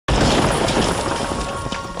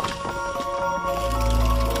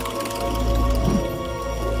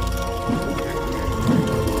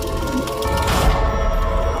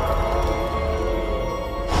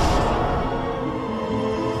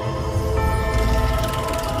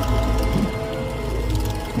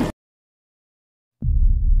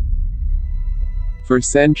For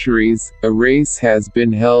centuries, a race has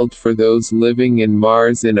been held for those living in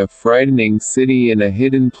Mars in a frightening city in a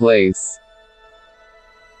hidden place.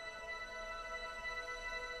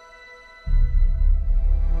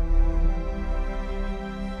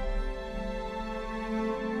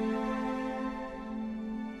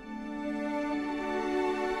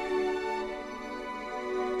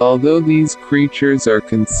 Although these creatures are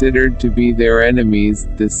considered to be their enemies,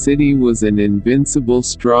 the city was an invincible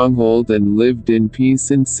stronghold and lived in peace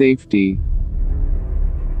and safety.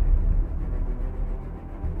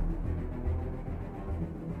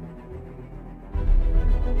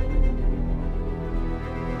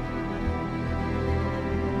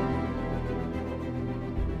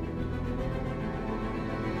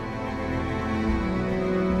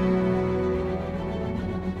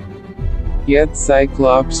 Yet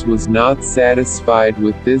Cyclops was not satisfied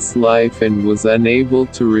with this life and was unable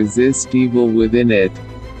to resist evil within it,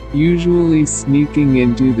 usually sneaking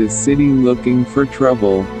into the city looking for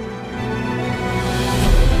trouble.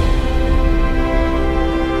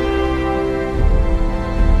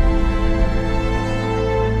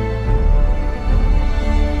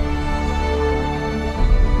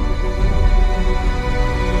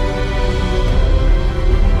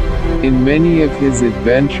 In many of his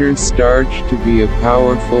adventures starts to be a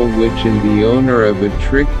powerful witch and the owner of a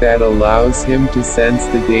trick that allows him to sense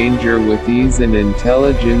the danger with ease and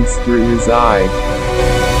intelligence through his eye.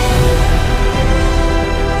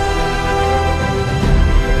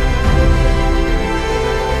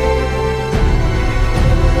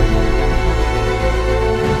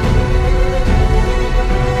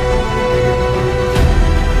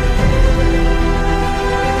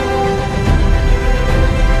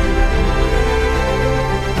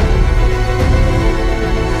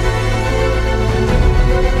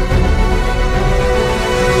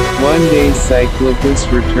 One day Cyclops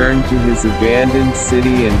returned to his abandoned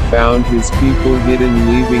city and found his people hidden,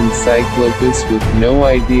 leaving Cyclops with no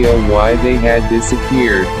idea why they had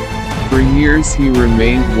disappeared. For years he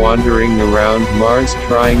remained wandering around Mars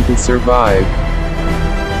trying to survive.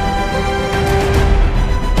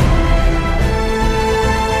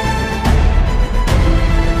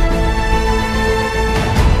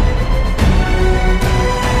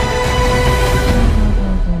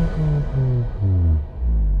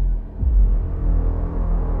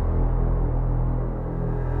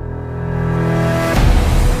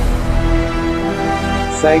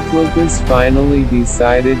 Cyclops finally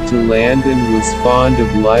decided to land and was fond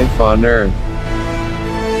of life on Earth.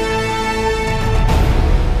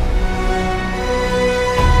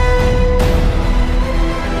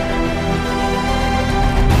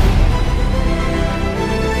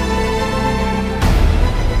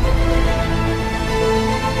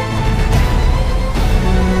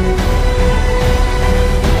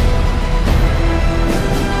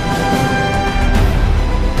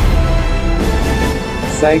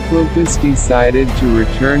 Cyclops decided to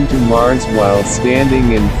return to Mars while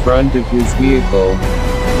standing in front of his vehicle.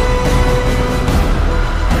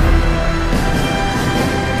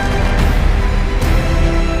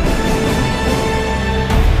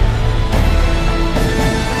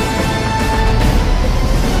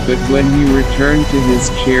 But when he returned to his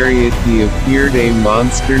chariot he appeared a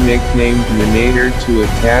monster nicknamed Manator to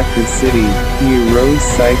attack the city. He arose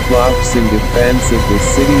Cyclops in defense of the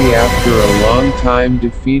city. After a long time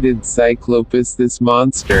defeated Cyclops this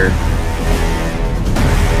monster.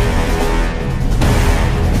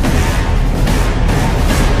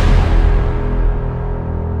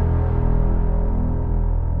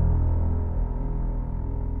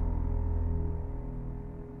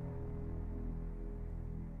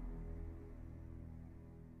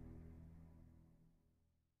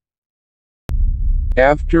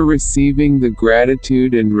 After receiving the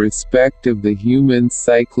gratitude and respect of the humans,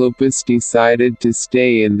 Cyclops decided to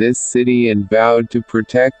stay in this city and vowed to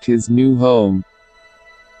protect his new home.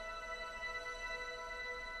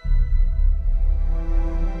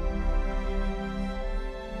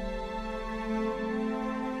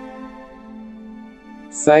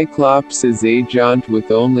 Cyclops is a giant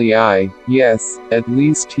with only eye, yes, at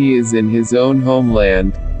least he is in his own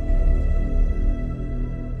homeland.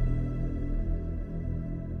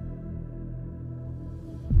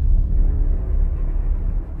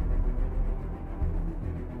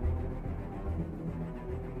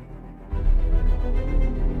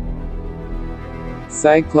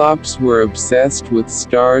 Cyclops were obsessed with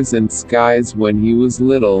stars and skies when he was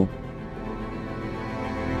little.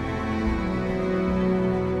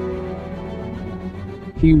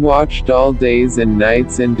 He watched all days and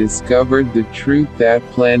nights and discovered the truth that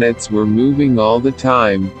planets were moving all the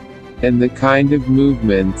time. And the kind of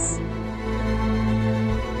movements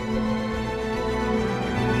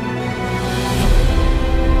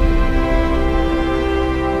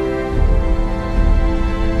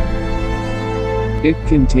It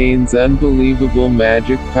contains unbelievable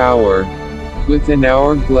magic power. With an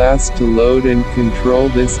hourglass to load and control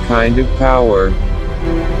this kind of power.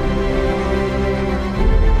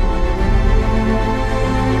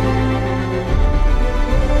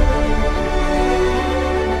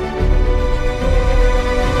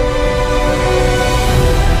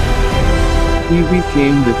 He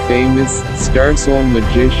became the famous STARSOUL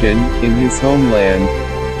Magician in his homeland.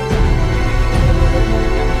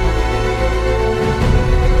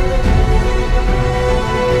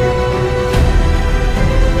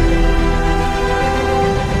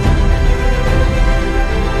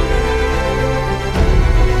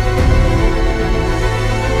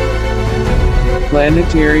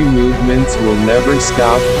 Planetary movements will never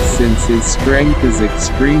stop, since his strength is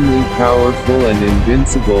extremely powerful and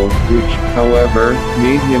invincible, which, however,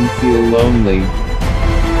 made him feel lonely.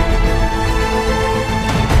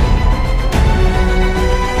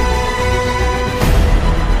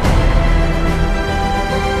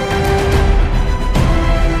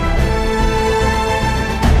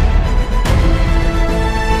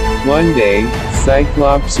 One day,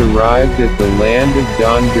 Cyclops arrived at the land of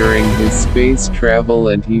Dawn during his space travel,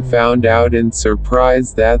 and he found out in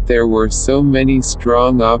surprise that there were so many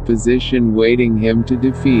strong opposition waiting him to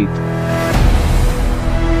defeat.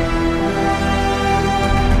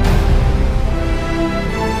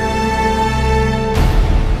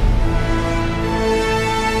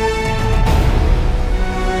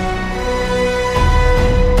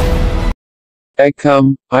 I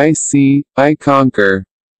come, I see, I conquer,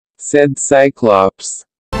 said Cyclops.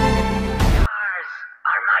 Yours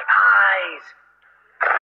are my eyes,